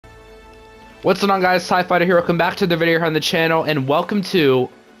What's going on, guys? Sci-Fighter here. Welcome back to the video here on the channel, and welcome to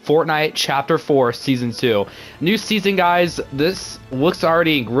Fortnite Chapter 4 Season 2. New season, guys. This looks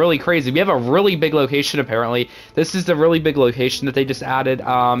already really crazy. We have a really big location, apparently. This is the really big location that they just added.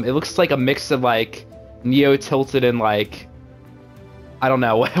 It looks like a mix of, like, Neo Tilted and, like, I don't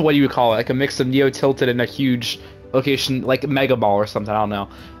know, what do you call it? Like a mix of Neo Tilted and a huge location, like Mega Ball or something, I don't know.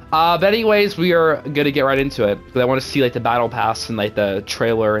 But anyways, we are going to get right into it, because I want to see, like, the Battle Pass and, like, the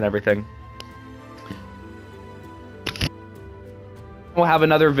trailer and everything. We'll have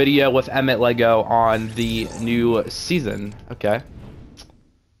another video with Emmett Lego on the new season. Okay.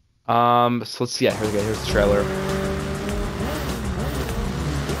 So let's see. Yeah, here we go. Here's the trailer.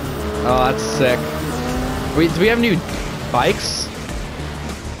 Oh, that's sick. Do we have new bikes?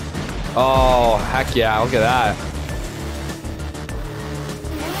 Oh, heck yeah. Look at that.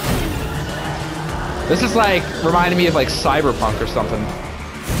 This is like reminding me of like Cyberpunk or something.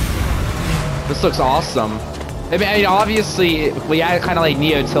 This looks awesome. I mean, obviously, we had kind of like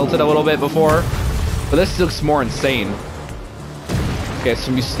Neo Tilted a little bit before, but this looks more insane. Okay,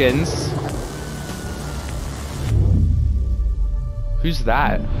 some new skins. Who's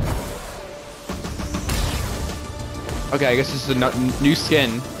that? Okay, I guess this is a new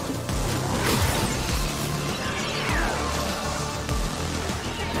skin.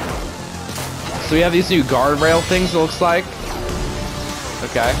 So we have these new guardrail things, it looks like.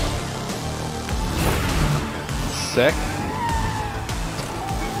 Okay. Sick.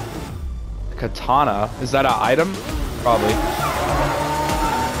 Katana. Is that an item? Probably.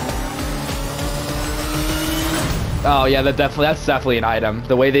 Oh yeah, that's definitely an item.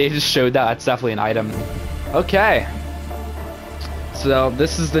 The way they just showed that, that's definitely an item. Okay. So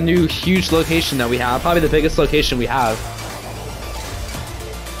this is the new huge location that we have. Probably the biggest location we have.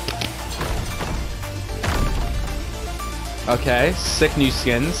 Okay, sick new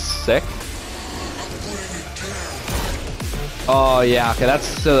skins. Sick. Oh yeah, okay,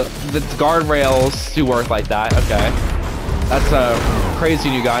 that's the guardrails do work like that. Okay, that's a crazy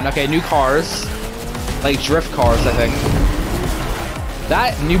new gun. Okay, new cars, like drift cars, I think.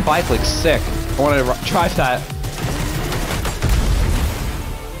 That new bike looks sick. I want to drive that.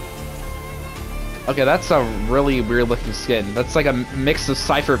 Okay, that's a really weird looking skin. That's like a mix of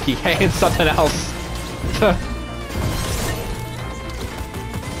Cypher PK and something else.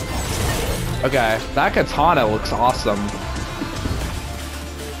 Okay, that katana looks awesome.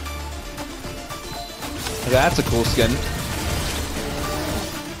 Okay, that's a cool skin.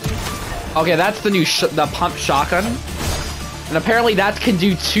 Okay, that's the new the pump shotgun, and apparently that can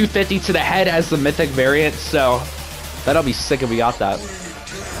do 250 to the head as the mythic variant. So that'll be sick if we got that.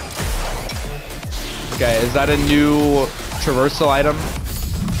 Okay, is that a new traversal item?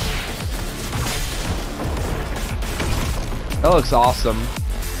 That looks awesome.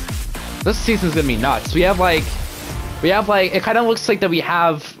 This season's gonna be nuts. We have like, it kind of looks like that we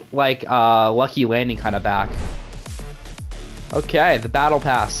have like Lucky Landing kind of back. Okay, the Battle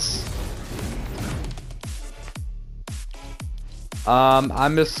Pass.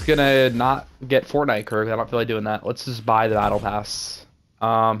 I'm just gonna not get Fortnite curves. I don't feel like doing that. Let's just buy the Battle Pass.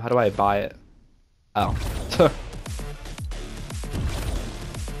 How do I buy it? Oh.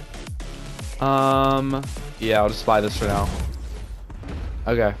 Yeah, I'll just buy this for now.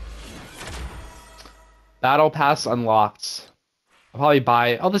 Okay. Battle Pass unlocked. I'll probably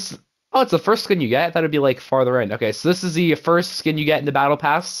buy... Oh, this... Oh, it's the first skin you get? I thought it'd be, like, farther in. Okay, so this is the first skin you get in the Battle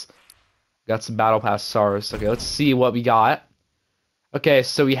Pass. Got some Battle Pass stars. Okay, let's see what we got. Okay,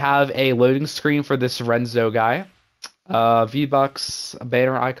 so we have a loading screen for this Renzo guy. V-Bucks, a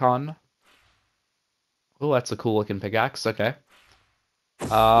banner icon. Oh, that's a cool-looking pickaxe. Okay.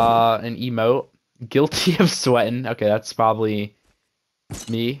 An emote. Guilty of sweating. Okay, that's probably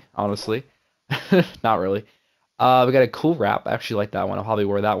me, honestly. Not really. We got a cool wrap. I actually like that one. I'll probably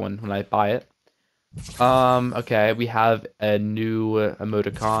wear that one when I buy it. Okay, we have a new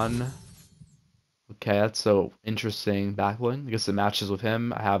emoticon. Okay, that's so interesting. Backbling. I guess it matches with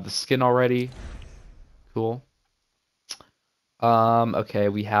him. I have the skin already. Cool. Okay,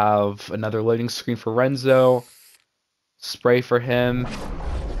 we have another loading screen for Renzo. Spray for him.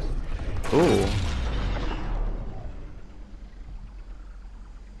 Ooh.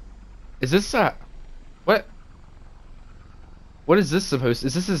 Is this a... What? What is this supposed to...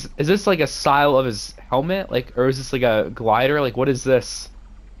 Is this like a style of his helmet? Like, or is this like a glider? Like, what is this?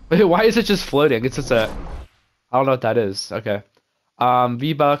 Wait, why is it just floating? It's just a... I don't know what that is. Okay.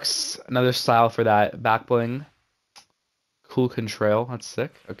 V-Bucks, another style for that back bling. Cool contrail. That's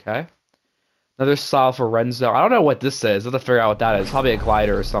sick. Okay. Another style for Renzo. I don't know what this is. I have to figure out what that is. Probably a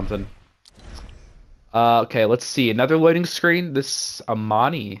glider or something. Okay, let's see. Another loading screen. This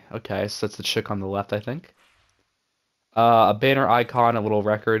Amani. Okay, so that's the chick on the left, I think. A banner icon, a little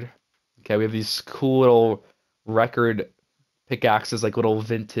record. Okay, we have these cool little record pickaxes, like little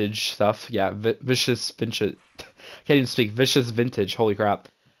vintage stuff. Yeah, vi vicious vintage. Can't even speak. Vicious vintage. Holy crap.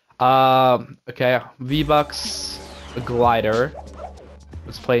 Okay, V-Bucks, a glider.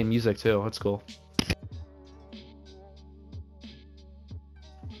 Let's play music too. That's cool.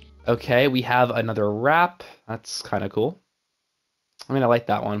 Okay, we have another wrap. That's kind of cool. I mean, I like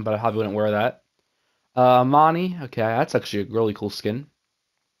that one, but I probably wouldn't wear that. Amani. Okay, that's actually a really cool skin.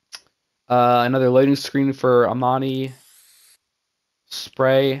 Another loading screen for Amani.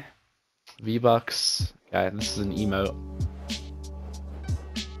 Spray. V-Bucks. Okay, this is an emote.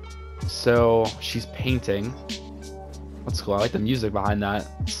 So she's painting. That's cool. I like the music behind that.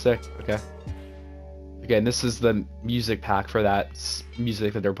 Sick. Okay. Again, this is the music pack for that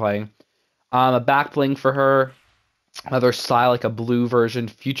music that they're playing. A back bling for her. Another style, like a blue version,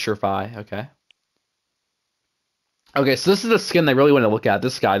 Futurify. Okay. Okay, so this is the skin I really want to look at.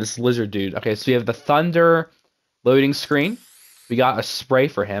 This guy, this lizard dude. Okay, so we have the Thunder loading screen. We got a spray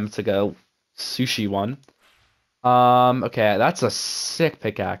for him. It's like a sushi one. Okay, that's a sick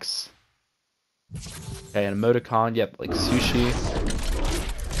pickaxe. Okay, an emoticon. Yep, like sushi.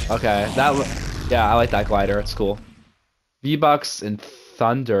 Okay, yeah, I like that glider. It's cool. V-Bucks and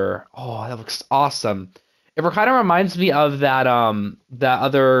Thunder. Oh, that looks awesome. It kind of reminds me of that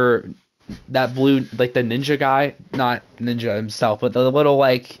blue, like the ninja guy, not ninja himself, but the little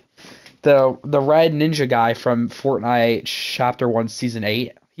like the red ninja guy from Fortnite Chapter 1 Season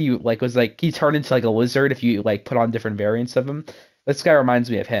 8. He was like he turned into like a lizard if you like put on different variants of him. This guy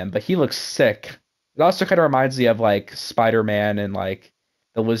reminds me of him, but he looks sick. It also kind of reminds me of like Spider-Man and like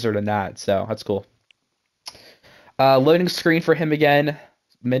the lizard in that, so that's cool. Loading screen for him again.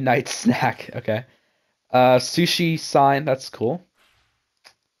 Midnight snack. Okay. Sushi sign. That's cool.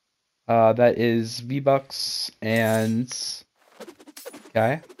 That is V-Bucks and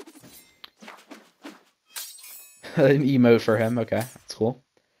okay. An emote for him. Okay, that's cool.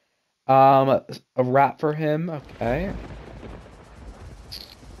 A rap for him. Okay.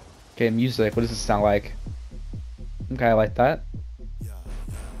 Okay, music. What does this sound like? Okay, I like that. Yeah,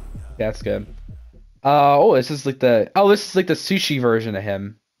 that's good. This is like the sushi version of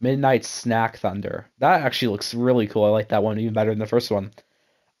him. Midnight Snack Thunder. That actually looks really cool. I like that one even better than the first one.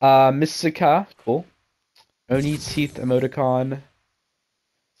 Mystica, cool. Oni Teeth emoticon.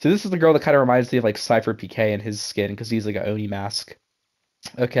 So this is the girl that kind of reminds me of like Cypher PK and his skin because he's like an Oni mask.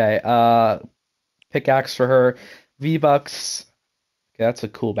 Okay, pickaxe for her. V-Bucks. Okay, that's a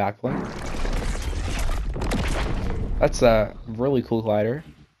cool backbling. That's a really cool glider.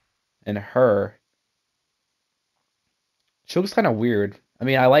 And her. She looks kind of weird. I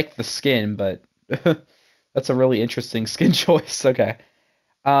mean, I like the skin, but that's a really interesting skin choice. Okay.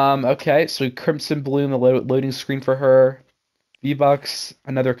 Okay, so Crimson Bloom, the loading screen for her. V-Bucks,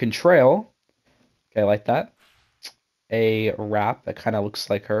 another Contrail. Okay, I like that. A wrap that kind of looks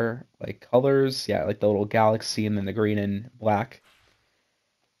like her, like colors. Yeah, like the little galaxy and then the green and black.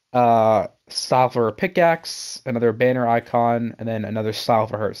 Style for her pickaxe, another banner icon, and then another style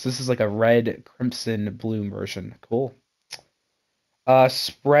for her. So this is like a red Crimson Bloom version. Cool.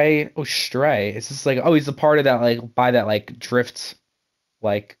 Spray. Oh, Stray. Is this like? Oh, he's a part of that like by that like drift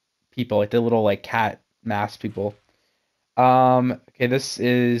like people, like the little like cat mask people. Okay, this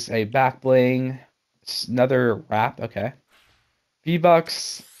is a back bling. It's another wrap. Okay.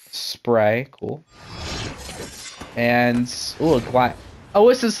 V-Bucks spray. Cool. And oh, oh,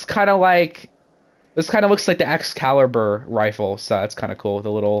 this kind of looks like the Excalibur rifle, so that's kind of cool.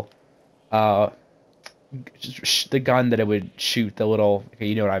 The little uh the gun that it would shoot the little okay,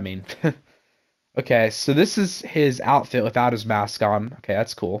 you know what I mean. Okay, so this is his outfit without his mask on. Okay,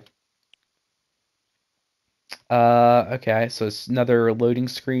 that's cool. Okay, so it's another loading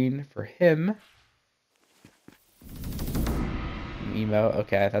screen for him. Emo,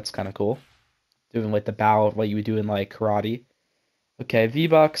 okay, that's kind of cool. Doing like the bow of what you would do in like karate. Okay,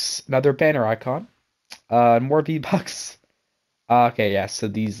 V-Bucks, another banner icon. More V-Bucks. Okay, yeah, so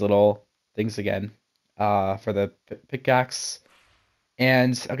these little things again. For the pickaxe.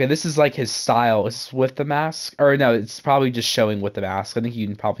 And okay, this is like his style. Is with the mask, or no? It's probably just showing with the mask. I think you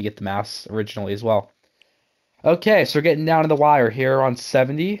can probably get the mask originally as well. Okay, so we're getting down to the wire here on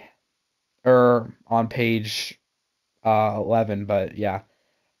 70, or on page 11, but yeah.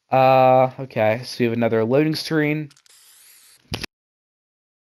 Okay, so we have another loading screen.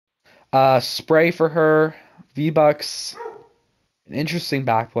 Spray for her, V-Bucks, an interesting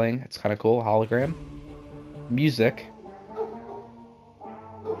backbling. It's kind of cool. Hologram, music.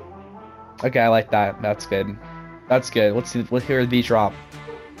 Okay, I like that. That's good. That's good. Let's see. Let's hear the drop.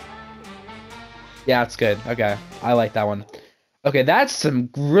 Yeah, it's good. Okay, I like that one. Okay, that's some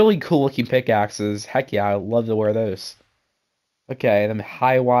really cool looking pickaxes. Heck yeah, I love to wear those. Okay, then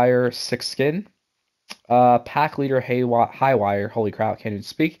high wire 6 skin. Pack leader high wire. Holy crap, can't even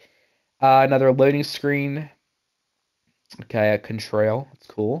speak. Another loading screen. Okay, a contrail. It's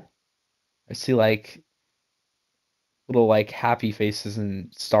cool. I see like little like happy faces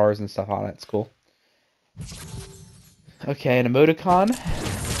and stars and stuff on it. It's cool. Okay, an emoticon.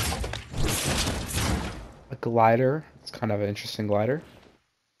 A glider. It's kind of an interesting glider.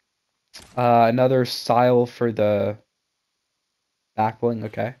 Another style for the back bling.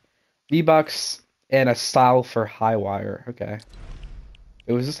 Okay. V-Bucks and a style for high wire. Okay.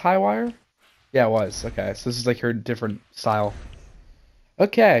 It was this high wire? Yeah, it was. Okay, so this is like her different style.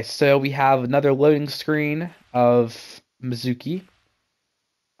 Okay, so we have another loading screen of Mizuki.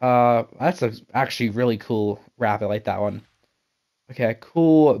 That's actually really cool wrap. I like that one. Okay,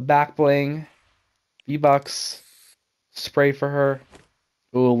 cool back bling. V-Bucks spray for her.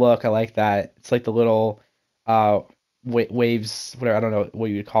 Ooh, look, I like that. It's like the little waves, whatever, I don't know what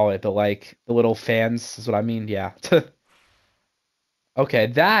you would call it, but like the little fans is what I mean. Yeah. Okay,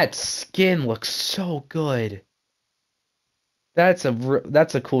 that skin looks so good. That's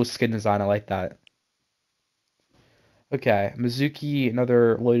a cool skin design. I like that. Okay, Mizuki,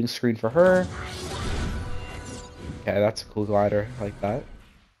 another loading screen for her. Okay, that's a cool glider. I like that.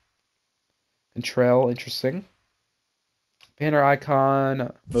 Contrail, interesting. Banner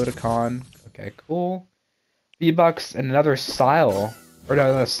icon, emoticon. Okay, cool. V-Bucks and another style. Or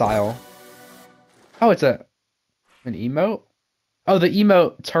no, not a style. Oh, it's an emote? Oh, the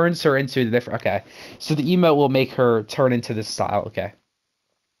emote turns her into the different. Okay, so the emote will make her turn into this style. Okay.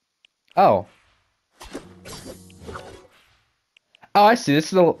 Oh. Oh, I see. This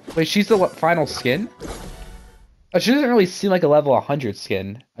is the wait. She's the final skin. Oh, she doesn't really seem like a level 100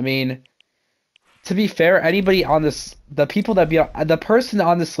 skin. I mean, to be fair, anybody on this, the people that be the person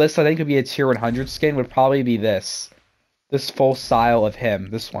on this list, I think would be a tier 100 skin would probably be this full style of him.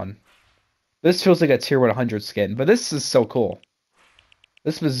 This one. This feels like a tier 100 skin, but this is so cool.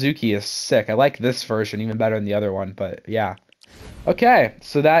 This Mizuki is sick. I like this version even better than the other one, but yeah. Okay,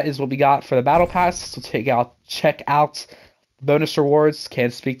 so that is what we got for the battle pass. So check out bonus rewards.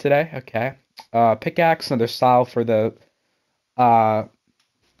 Can't speak today. Okay. Pickaxe, another style for the uh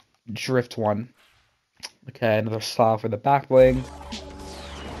drift one. Okay, another style for the back bling.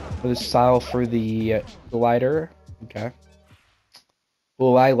 Another style for the glider. Okay.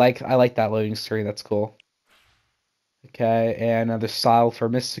 Oh, I like that loading screen. That's cool. Okay, and another style for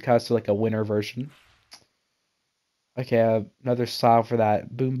Mystica, so like a winter version. Okay, another style for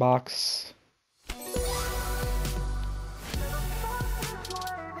that boombox.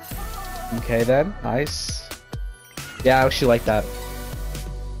 Okay then, nice. Yeah, I actually like that.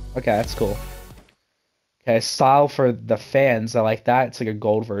 Okay, that's cool. Okay, style for the fans, I like that. It's like a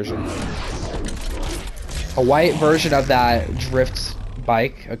gold version. A white version of that drift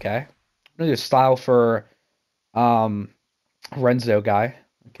bike. Okay. Another style for Renzo guy.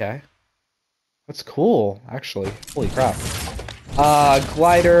 Okay. That's cool, actually. Holy crap.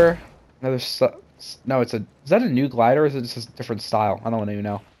 Glider. Another no, is that a new glider or is it just a different style? I don't even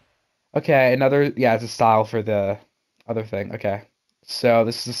know. Okay, another yeah, it's a style for the other thing. Okay. So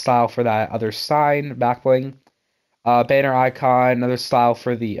this is a style for that other sign, back bling. Banner icon, another style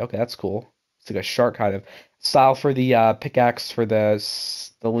for the okay, that's cool. It's like a shark kind of style for the pickaxe for the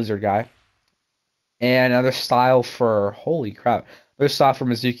lizard guy. And another style for holy crap. There's style for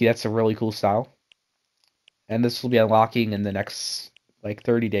Mizuki, that's a really cool style. And this will be unlocking in the next like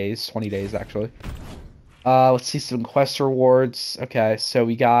 30 days, 20 days actually. Let's see some quest rewards. Okay, so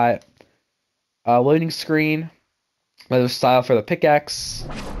we got loading screen, another style for the pickaxe.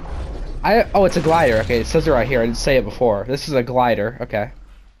 Oh, it's a glider. Okay, it says it right here. I didn't say it before. This is a glider. Okay.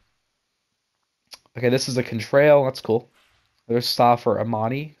 Okay, this is a contrail. That's cool. There's style for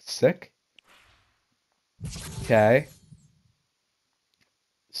Amani. Sick. Okay.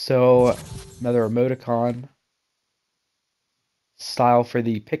 So another emoticon. Style for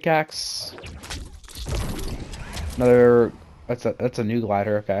the pickaxe. Another that's a new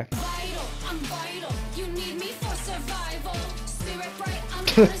glider, okay.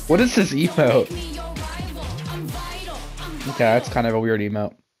 What is this emote? Okay, that's kind of a weird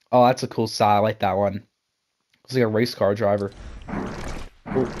emote. Oh, that's a cool style. I like that one. It's like a race car driver.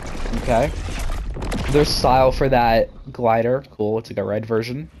 Ooh, okay. There's style for that glider. Cool. It's like a red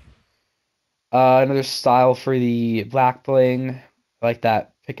version. Another style for the black bling. I like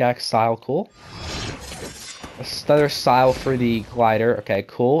that pickaxe style. Cool. Another style for the glider. Okay,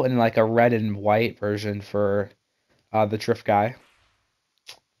 cool. And like a red and white version for the drift guy.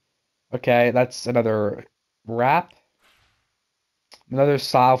 Okay, that's another wrap. Another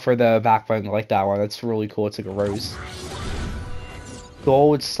style for the backbone. I like that one. That's really cool. It's like a rose.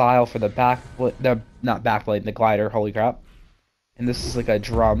 Gold style for the the not backblade, the glider. Holy crap! And this is like a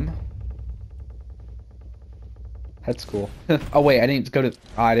drum. That's cool. Oh wait, I didn't go to.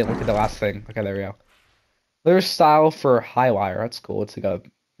 Oh, I didn't look at the last thing. Okay, there we go. There's style for high wire. That's cool. It's like a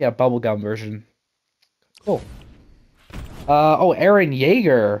bubblegum version. Cool. Oh, Aaron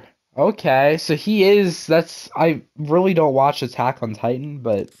Yeager. Okay, so he is. That's I really don't watch Attack on Titan,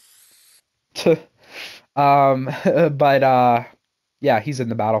 but but yeah, he's in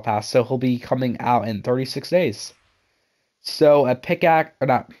the battle pass, so he'll be coming out in 36 days. So a pickaxe, or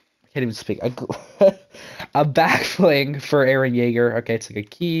not, I can't even speak. A back fling for Aaron Yeager. Okay, it's like a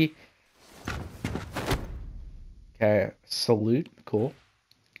key. Okay, salute, cool.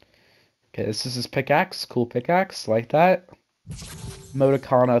 Okay, this is his pickaxe, cool pickaxe, like that.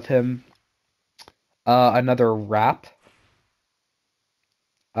 Emoticon of him. Another wrap.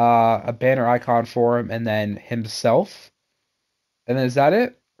 A banner icon for him, and then himself. And then is that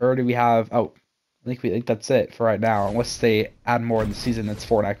it? Or do we have? Oh, I think that's it for right now. Unless they add more in the season, that's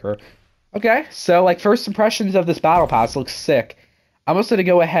Fortnite career. Okay, so like first impressions of this battle pass looks sick. I'm just gonna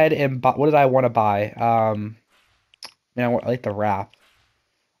go ahead and buy. What did I want to buy? Man, I like the wrap. I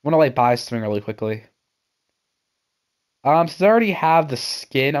want to like buy something really quickly. Since I already have the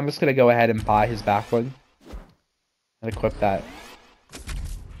skin, I'm just gonna go ahead and buy his backbling and equip that.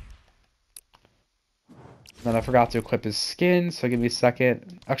 And then I forgot to equip his skin, so give me a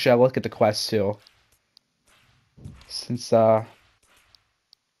second. Actually, I'll look at the quest too. Since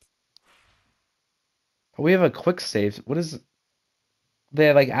we have a quick save. What is they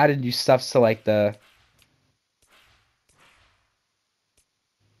have, like added new stuff to like the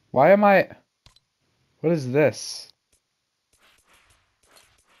why am I what is this?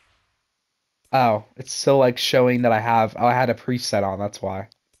 Oh, it's still like showing that I had a preset on, that's why.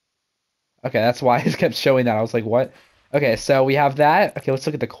 Okay, that's why it kept showing that. I was like, what? Okay, so we have that. Okay, let's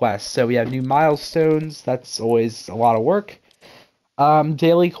look at the quest. So we have new milestones. That's always a lot of work.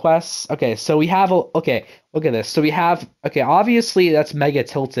 Daily quests. Okay, so we have okay, look at this. So we have okay, obviously that's mega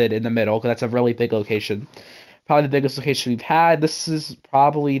tilted in the middle because that's a really big location. Probably the biggest location we've had. This is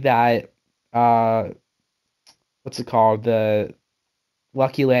probably that what's it called? The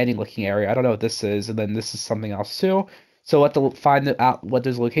Lucky Landing looking area. I don't know what this is, and then this is something else too. So let the find out what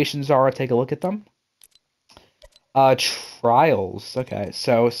those locations are. Take a look at them. Trials. Okay,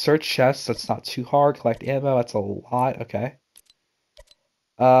 so search chests. That's not too hard. Collect ammo. That's a lot. Okay.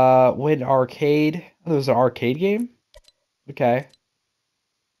 Win arcade. Oh, there's an arcade game. Okay.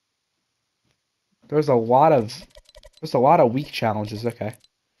 There's a lot of weak challenges. Okay.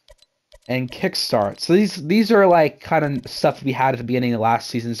 And kickstart. So these are like kind of stuff we had at the beginning of last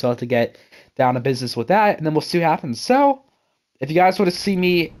season. So I'll have to get down to business with that, and then we'll see what happens. So if you guys want to see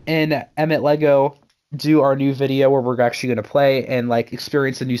me and Emmett Lego do our new video where we're actually going to play and like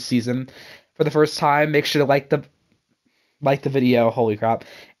experience a new season for the first time, make sure to like the video. Holy crap.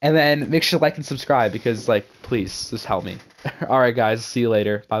 And then make sure to like and subscribe because like please just help me. All right guys, see you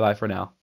later. Bye bye for now.